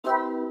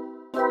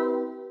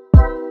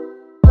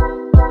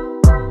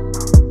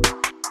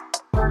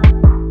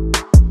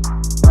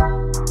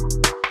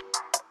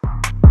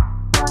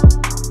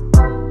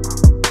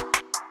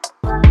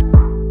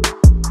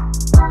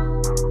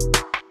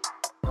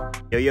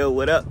Yo,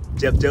 what up?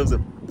 Jeff Joseph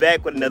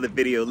back with another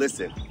video.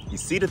 Listen, you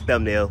see the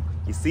thumbnail,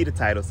 you see the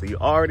title, so you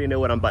already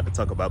know what I'm about to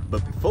talk about.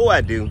 But before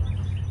I do,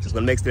 just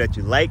want to make sure that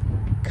you like,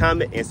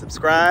 comment, and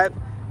subscribe.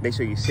 Make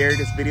sure you share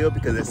this video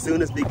because as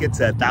soon as we get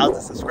to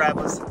 1,000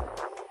 subscribers, the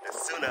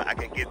sooner I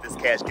can get this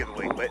cash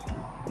giveaway. But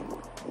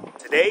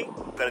today,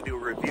 I'm gonna do a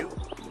review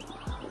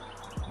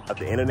of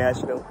the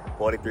International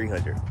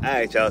 4300. All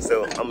right, y'all,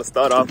 so I'm gonna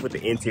start off with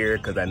the interior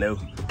because I know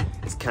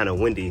it's kind of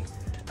windy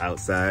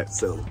outside.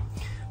 So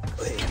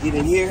go ahead, get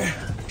in here.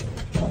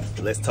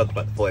 Let's talk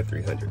about the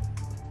 4300.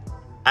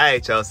 All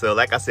right, y'all, so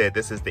like I said,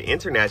 this is the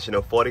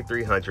International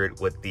 4300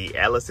 with the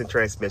Allison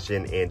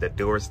transmission and the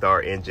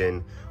Durastar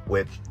engine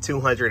with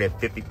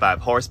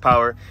 255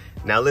 horsepower.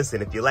 Now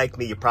listen, if you're like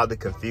me, you're probably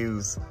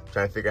confused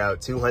trying to figure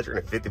out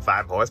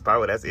 255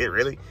 horsepower, that's it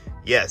really?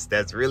 Yes,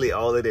 that's really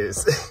all it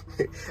is.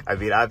 I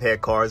mean, I've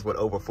had cars with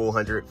over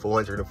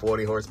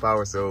 440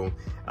 horsepower, so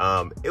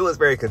it was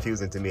very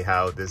confusing to me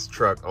how this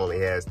truck only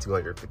has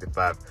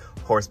 255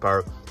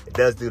 horsepower. It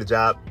does do the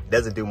job,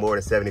 doesn't do more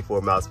than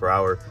 74 miles per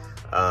hour,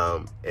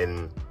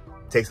 and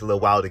takes a little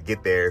while to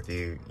get there if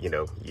you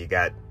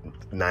got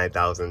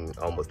 9,000,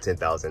 almost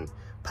 10,000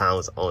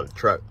 pounds on the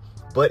truck.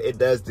 But it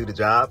does do the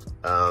job.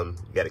 You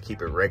got to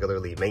keep it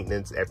regularly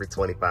maintenance. Every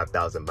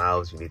 25,000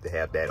 miles, you need to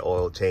have that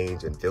oil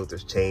change and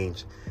filters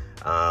change.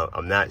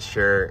 I'm not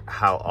sure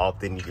how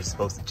often you're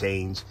supposed to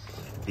change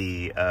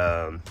the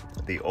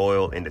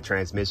oil in the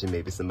transmission.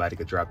 Maybe somebody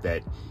could drop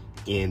that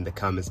in the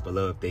comments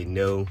below if they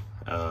know.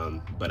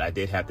 But I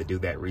did have to do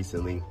that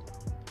recently.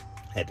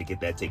 Had to get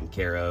that taken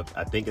care of.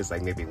 I think it's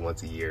like maybe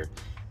once a year.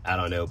 I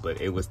don't know, but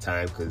it was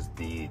time because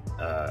the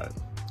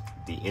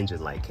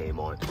engine light came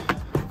on.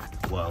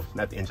 Well,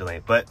 not the engine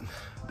light, but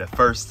the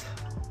first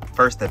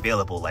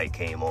available light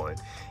came on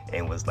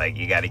and was like,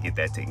 you got to get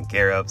that taken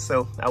care of.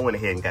 So I went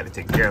ahead and got it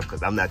taken care of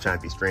because I'm not trying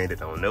to be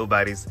stranded on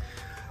nobody's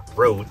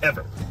road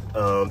ever.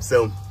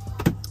 So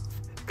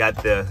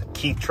got the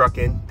Keep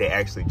Trucking. They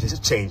actually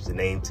just changed the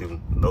name to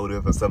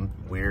Motive or some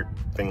weird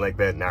thing like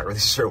that. Not really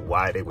sure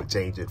why they would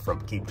change it from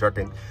Keep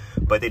Trucking,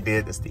 but they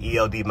did. It's the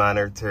ELD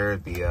monitor,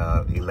 the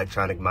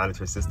electronic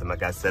monitor system I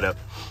got set up.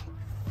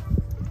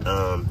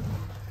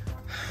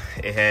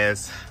 It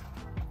has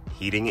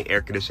heating and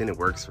air conditioning. It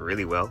works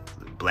really well.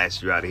 It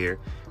blasts you out of here.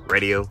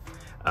 Radio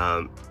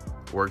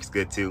works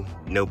good too.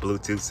 No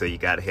Bluetooth, so you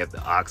got to have the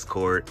aux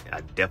cord.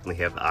 I definitely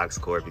have the aux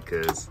cord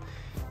because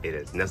it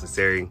is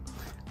necessary.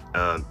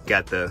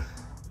 Got the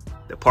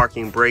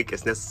parking brake.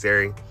 It's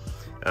necessary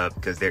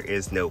because there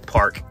is no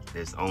park.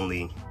 There's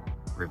only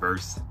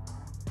reverse,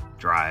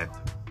 drive,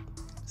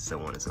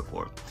 so on and so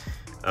forth.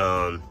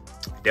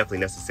 Definitely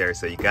necessary,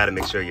 so you got to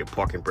make sure your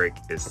parking brake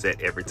is set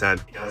every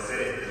time. Y'all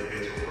set it,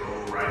 this bitch will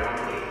roll right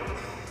on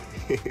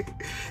in.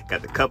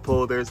 Got the cup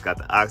holders, got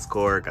the aux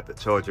cord, got the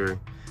charger.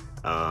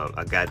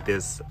 I got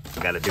this.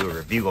 I got to do a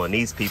review on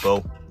these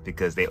people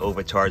because they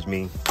overcharged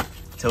me,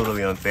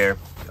 totally unfair,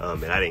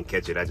 and I didn't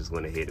catch it. I just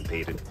went ahead and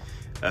paid it.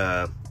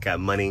 Got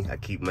money. I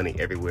keep money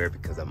everywhere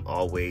because I'm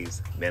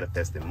always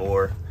manifesting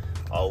more,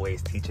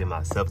 always teaching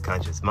my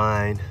subconscious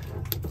mind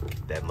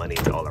that money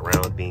is all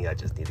around me. I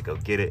just need to go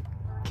get it.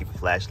 Keep a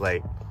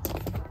flashlight.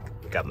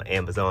 Got my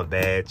Amazon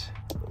badge,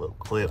 a little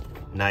clip,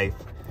 knife,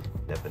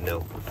 never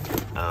know.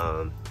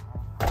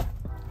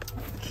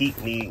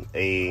 Keep me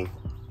a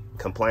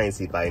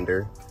compliancy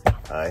binder.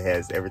 It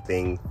has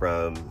everything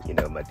from,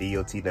 my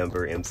DOT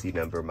number, MC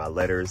number, my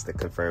letters to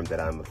confirm that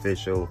I'm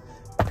official.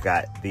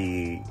 Got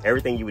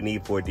everything you would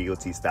need for a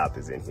DOT stop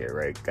is in here,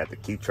 right? Got the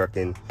Keep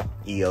Trucking,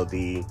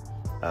 ELD,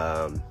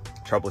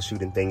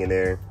 troubleshooting thing in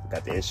there.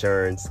 Got the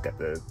insurance, got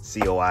the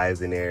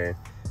COIs in there.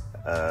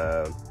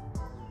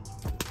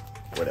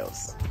 What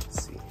else?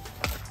 Let's see.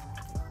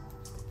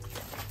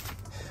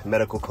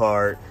 Medical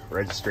card,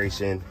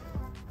 registration,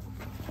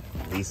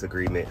 lease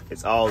agreement.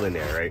 It's all in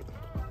there, right?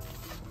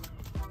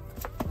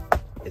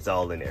 It's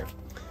all in there.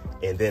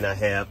 And then I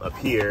have up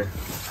here,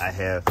 I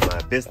have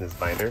my business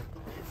binder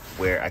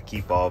where I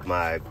keep all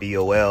my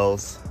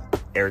BOLs,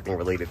 everything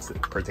related to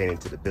pertaining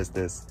to the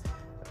business.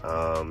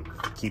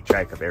 Keep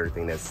track of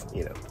everything that's,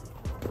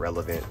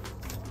 relevant.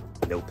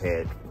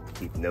 Notepad,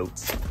 keep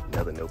notes,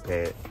 another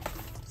notepad.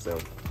 So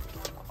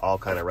all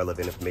kind of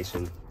relevant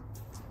information,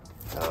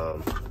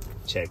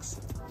 checks,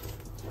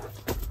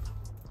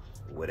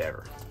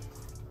 whatever.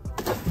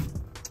 All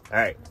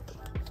right.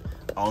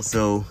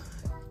 Also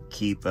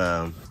keep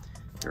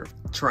your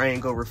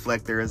triangle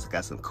reflectors.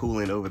 Got some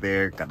coolant over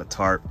there. Got a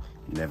tarp.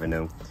 You never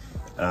know.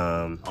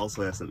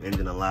 Also have some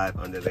engine alive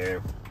under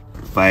there.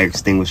 Fire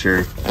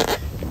extinguisher.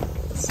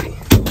 Let's see.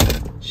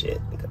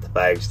 Shit. Got the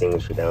fire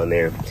extinguisher down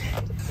there.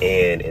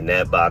 And in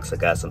that box, I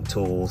got some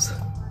tools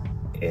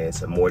and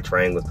some more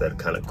triangles that are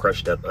kind of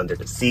crushed up under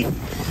the seat.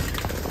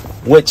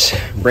 Which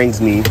brings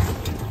me,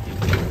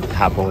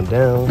 hop on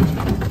down.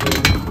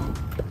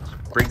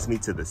 Brings me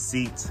to the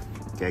seat.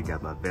 Okay, I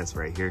got my vest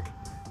right here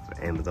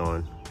for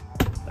Amazon.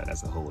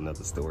 That's a whole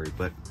nother story,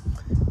 but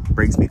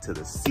brings me to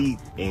the seat.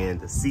 And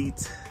the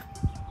seat,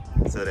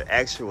 so the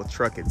actual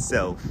truck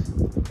itself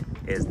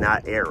is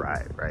not air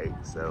ride, right?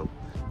 So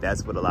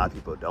That's what a lot of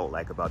people don't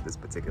like about this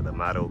particular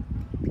model,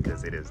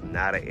 because it is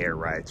not an air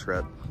ride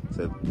truck,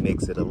 so it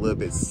makes it a little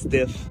bit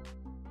stiff.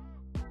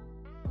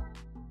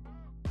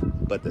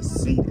 But the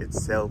seat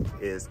itself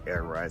is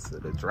air ride, so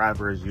the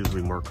driver is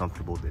usually more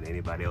comfortable than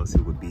anybody else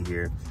who would be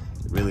here.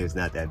 It really is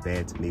not that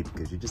bad to me,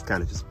 because you just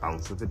kind of just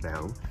bounce with it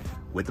down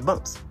with the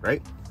bumps,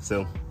 right?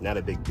 So not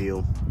a big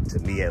deal to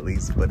me, at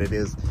least, but it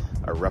is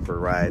a rougher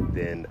ride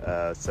than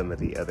some of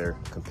the other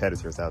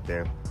competitors out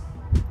there.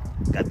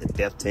 Got the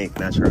depth tank,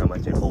 not sure how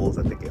much it holds.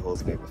 I think it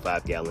holds maybe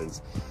 5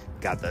 gallons.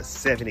 Got the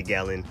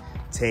 70-gallon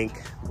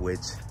tank, which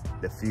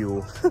the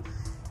fuel it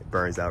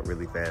burns out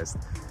really fast.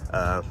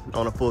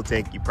 On a full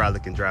tank, you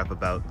probably can drive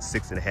about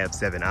 6.5,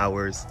 7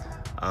 hours.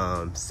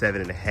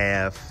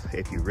 7.5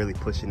 if you're really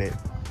pushing it.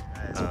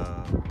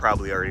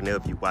 Probably already know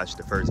if you watched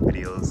the first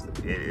videos,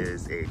 it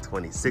is a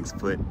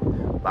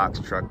 26-foot box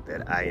truck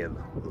that I am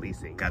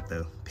leasing. Got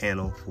the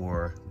panel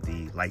for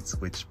the light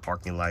switch,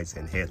 parking lights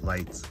and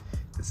headlights.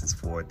 This is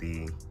for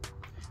the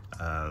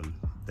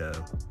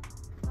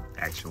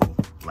actual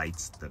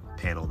lights, the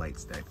panel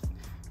lights that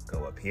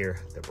go up here,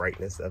 the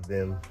brightness of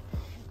them.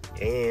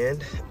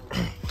 And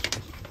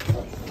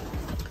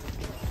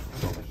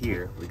over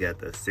here, we got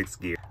the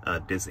 6-gear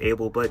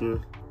disable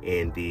button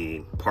and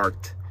the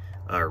parked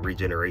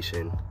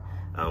regeneration,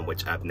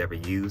 which I've never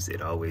used.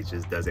 It always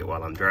just does it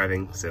while I'm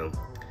driving. So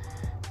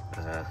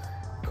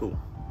cool.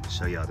 I'll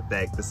show y'all the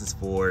back. This is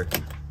for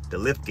the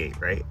lift gate,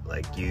 right?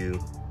 Like, you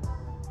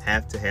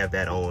have to have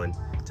that on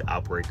to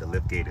operate the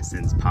lift gate. It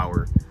sends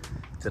power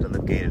to the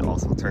lift gate. It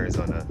also turns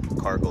on a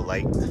cargo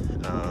light.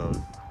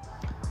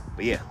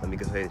 But yeah, let me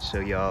go ahead and show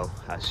y'all.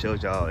 I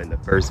showed y'all in the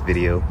first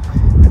video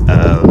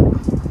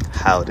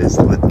how this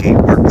lift gate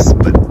works,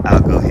 but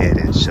I'll go ahead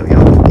and show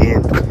y'all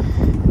again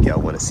if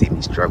y'all want to see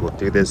me struggle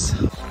through this.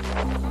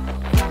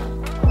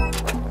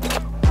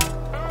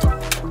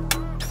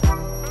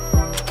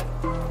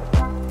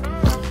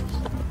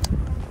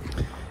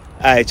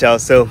 All right, y'all,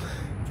 so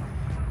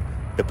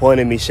the point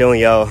of me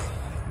showing y'all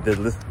the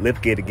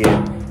lift gate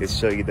again is to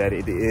show you that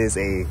it is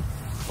a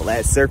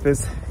flat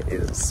surface. It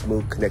is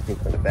smooth connecting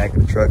from the back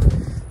of the truck,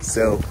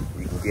 so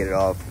you can get it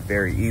off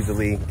very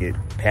easily, get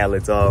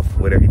pallets off,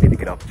 whatever you need to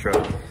get off the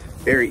truck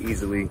very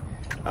easily.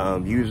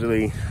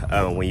 Usually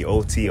when you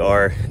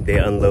OTR, they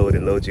unload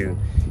and load you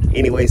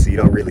anyway, so you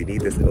don't really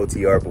need this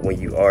OTR. But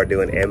when you are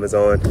doing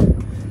Amazon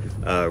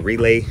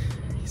relay,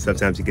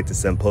 sometimes you get to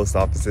some post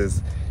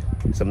offices,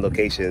 some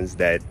locations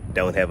that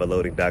don't have a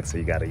loading dock, so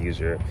you got to use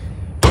your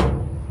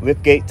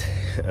lift gate.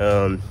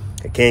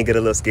 It can get a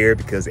little scared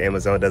because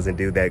Amazon doesn't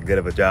do that good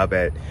of a job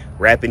at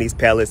wrapping these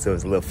pallets, so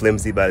it's a little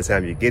flimsy by the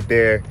time you get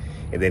there.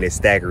 And then they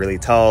stack really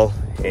tall,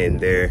 and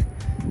they're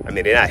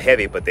not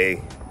heavy, but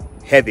they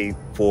heavy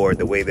for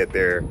the way that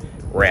they're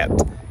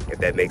wrapped, if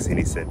that makes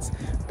any sense.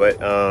 But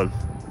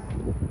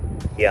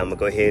yeah, I'm gonna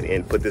go ahead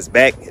and put this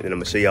back, and then I'm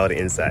gonna show y'all the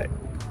inside.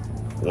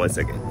 1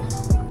 second.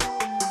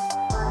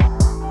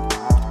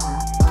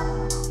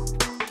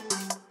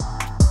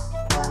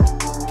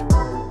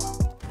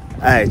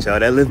 All right, y'all,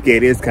 that lift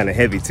gate is kind of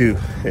heavy too.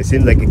 It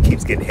seems like it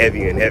keeps getting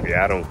heavier and heavier.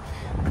 I don't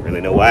really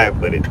know why,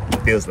 but it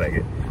feels like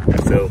it.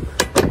 So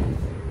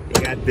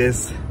you got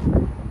this.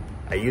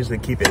 I usually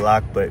keep it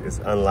locked, but it's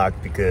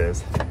unlocked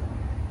because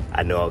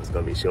I know I was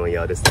gonna be showing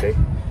y'all this today.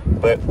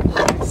 But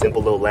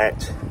simple little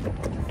latch,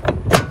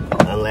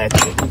 unlatch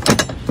it,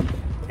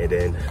 and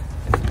then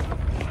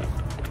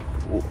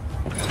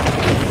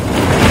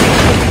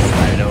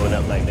slide it on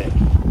up like that.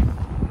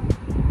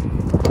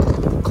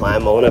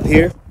 Climb on up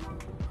here.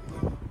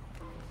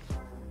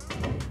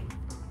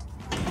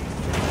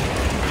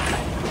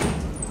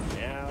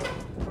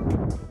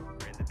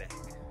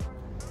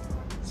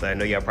 So I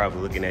know y'all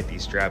probably looking at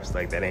these straps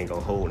like that ain't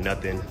gonna hold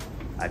nothing.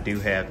 I do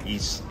have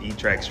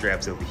E-track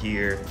straps over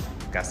here.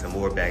 Got some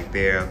more back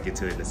there. I'll get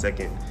to it in a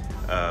second.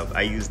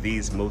 I use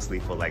these mostly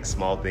for like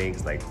small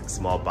things, like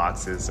small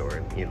boxes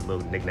or little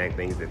knick-knack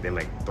things that they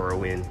like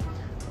throw in,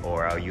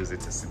 or I'll use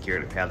it to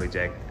secure the pallet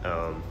jack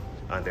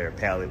under a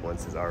pallet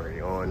once it's already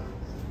on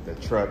the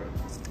truck.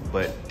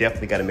 But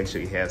definitely got to make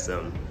sure you have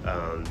some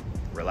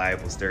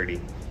reliable,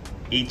 sturdy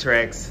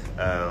E-tracks.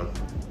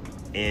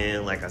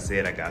 And like I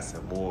said, I got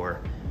some more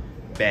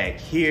back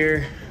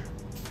here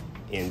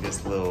in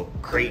this little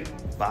crate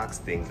box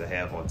things I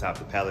have on top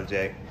of the pallet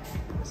jack.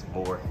 There's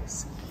more.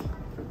 So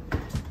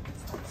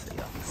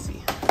y'all can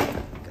see.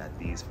 Got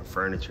these for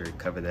furniture to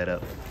cover that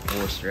up.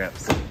 4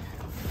 straps,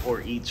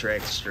 4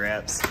 E-track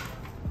straps.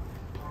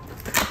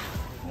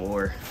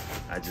 More.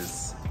 I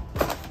just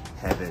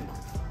haven't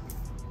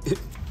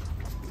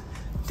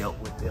dealt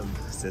with them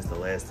since the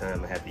last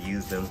time I had to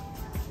use them.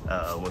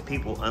 When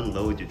people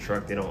unload your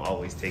truck, they don't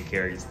always take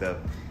care of your stuff,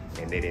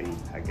 and they didn't,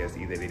 I guess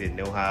either they didn't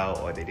know how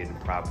or they didn't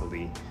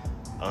properly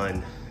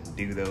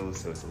undo those,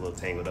 so it's a little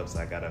tangled up. So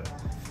I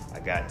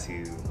got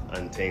to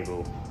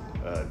untangle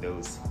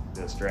those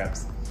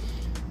straps.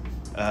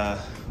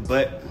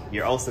 But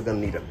you're also gonna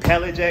need a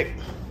pallet jack.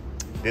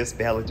 This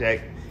pallet jack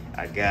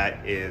I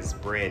got is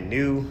brand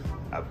new.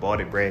 I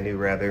bought it brand new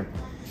rather.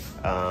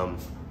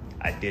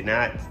 I did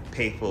not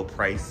pay full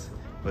price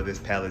for this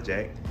pallet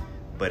jack,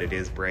 but it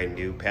is brand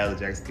new. Pallet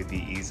jacks could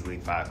be easily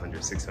 $500,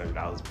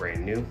 $600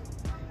 brand new.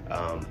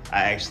 I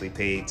actually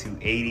paid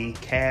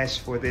 $280 cash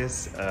for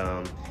this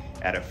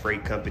at a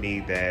freight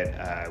company that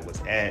I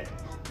was at.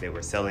 They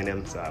were selling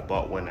them, so I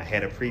bought one. I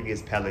had a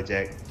previous pallet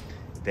jack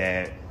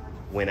that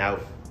went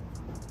out.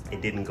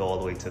 It didn't go all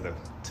the way to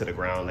the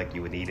ground like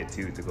you would need it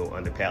to go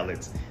under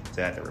pallets,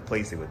 so I had to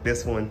replace it with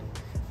this one.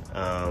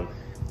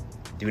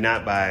 Do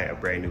not buy a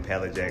brand new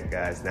pallet jack,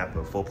 guys, not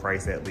for full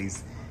price at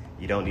least.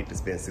 You don't need to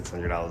spend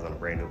 $600 on a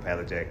brand new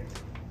pallet jack.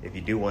 If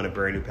you do want a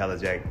brand new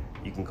pallet jack,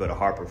 you can go to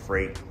Harbor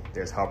Freight.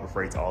 There's Harbor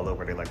Freights all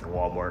over. They're like the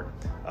Walmart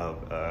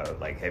of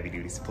like heavy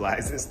duty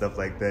supplies and stuff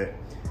like that.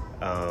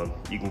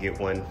 You can get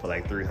one for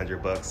like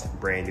 300 bucks,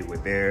 brand new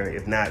with there.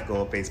 If not,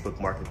 go on Facebook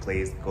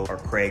Marketplace, go or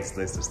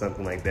Craigslist or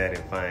something like that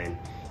and find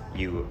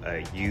you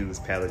a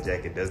used pallet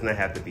jack. It does not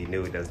have to be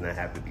new. It does not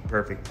have to be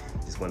perfect.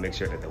 Just want to make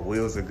sure that the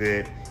wheels are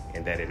good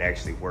and that it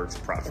actually works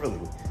properly.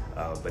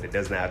 But it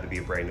does not have to be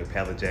a brand new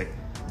pallet jack.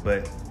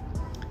 But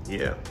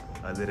yeah,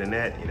 other than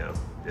that, you know,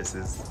 this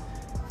is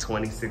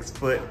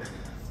 26-foot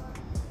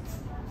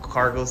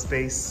cargo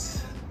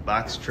space,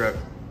 box truck.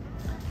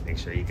 Make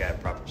sure you got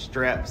proper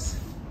straps.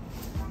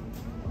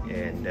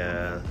 And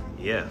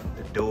yeah,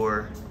 the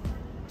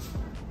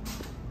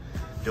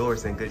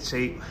door's in good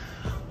shape.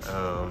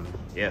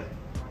 Yeah,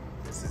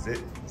 this is it.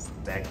 It's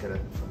back to the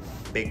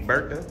Big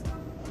Bertha.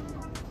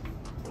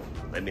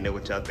 Let me know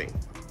what y'all think.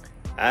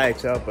 All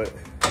right, y'all, but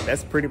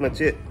that's pretty much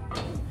it.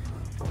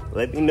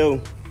 Let me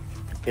know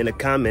in the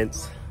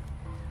comments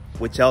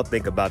what y'all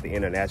think about the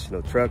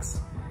International trucks.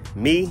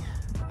 Me,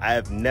 I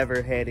have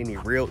never had any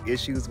real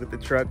issues with the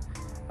truck.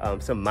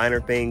 Some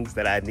minor things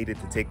that I needed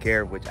to take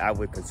care of, which I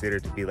would consider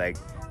to be like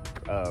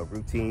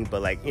routine,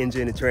 but like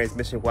engine and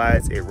transmission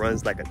wise, it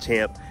runs like a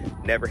champ.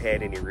 Never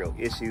had any real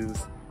issues.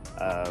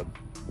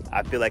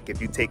 I feel like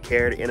if you take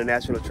care of the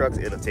International trucks,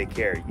 it'll take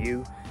care of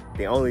you.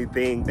 The only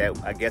thing that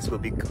I guess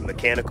would be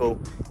mechanical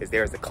is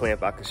there's a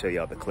clamp. I can show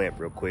y'all the clamp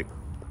real quick.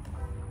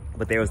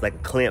 But there was like a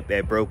clamp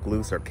that broke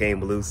loose or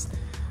came loose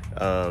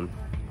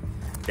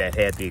that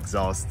had the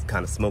exhaust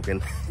kind of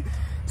smoking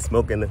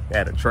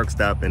at a truck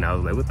stop, and I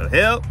was like, what the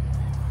hell?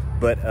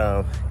 But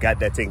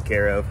got that taken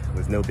care of. It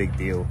was no big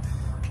deal.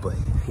 But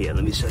yeah,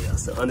 let me show y'all.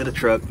 So under the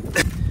truck,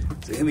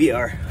 so here we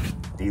are.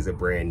 These are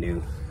brand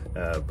new,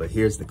 but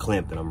here's the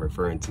clamp that I'm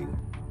referring to.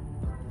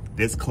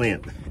 This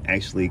clamp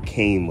actually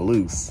came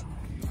loose.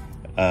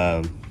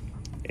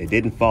 It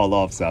didn't fall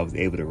off, so I was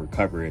able to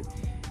recover it.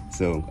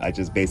 So I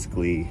just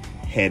basically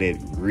had it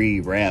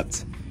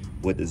re-wrapped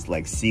with this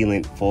like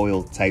sealant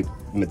foil type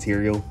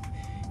material,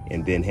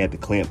 and then had the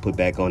clamp put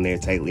back on there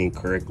tightly and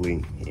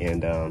correctly,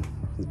 and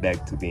it's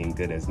back to being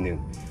good as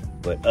new.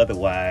 But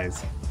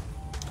otherwise,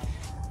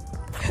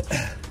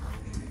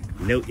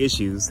 no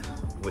issues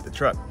with the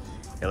truck.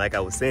 And like I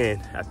was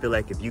saying, I feel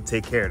like if you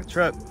take care of the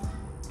truck,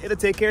 it'll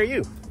take care of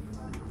you.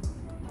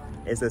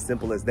 It's as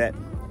simple as that.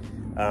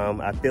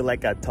 I feel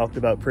like I talked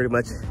about pretty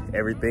much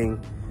everything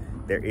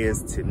there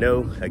is to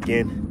know.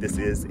 Again, this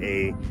is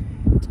a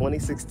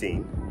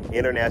 2016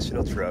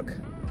 International truck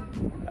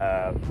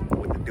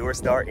with the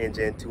Dual-Star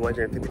engine,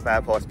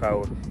 255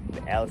 horsepower,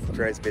 the Allison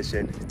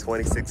transmission,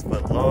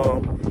 26-foot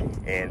long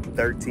and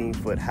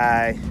 13-foot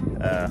high,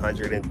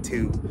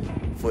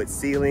 102-foot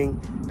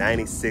ceiling,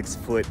 96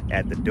 foot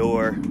at the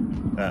door.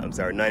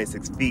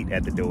 96 feet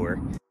at the door,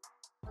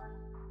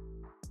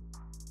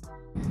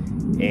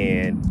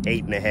 and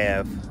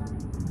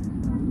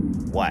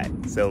 8.5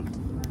 wide. So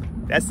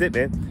that's it,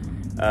 man.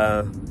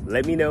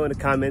 Let me know in the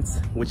comments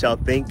what y'all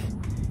think,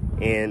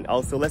 and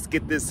also let's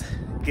get this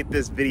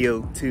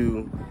video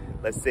to,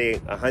 let's say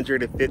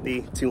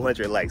 150,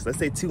 200 likes. Let's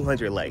say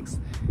 200 likes.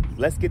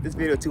 Let's get this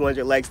video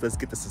 200 likes. Let's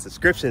get the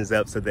subscriptions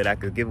up so that I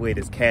could give away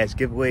this cash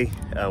giveaway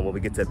when we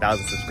get to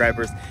 1,000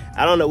 subscribers.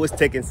 I don't know what's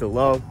taking so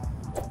long.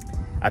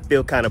 I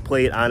feel kind of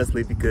played,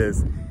 honestly,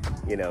 because,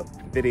 you know,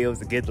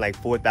 videos are getting like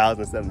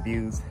 4,000 something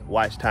views.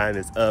 Watch time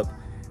is up.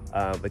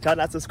 But y'all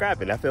not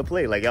subscribing. I feel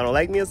played. Like, y'all don't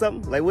like me or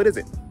something? Like, what is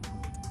it?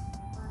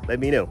 Let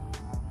me know.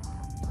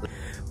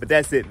 But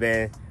that's it,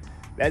 man.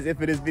 That's it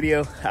for this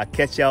video. I'll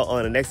catch y'all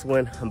on the next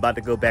one. I'm about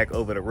to go back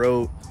over the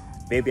road.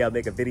 Maybe I'll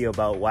make a video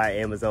about why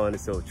Amazon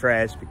is so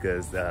trash,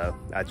 because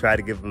I tried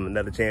to give them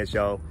another chance,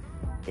 y'all,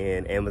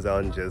 and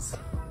Amazon just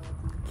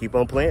keep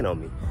on playing on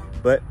me.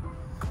 But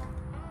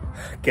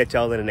catch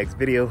y'all in the next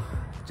video.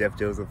 Jeff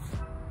Joseph,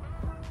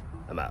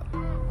 I'm out.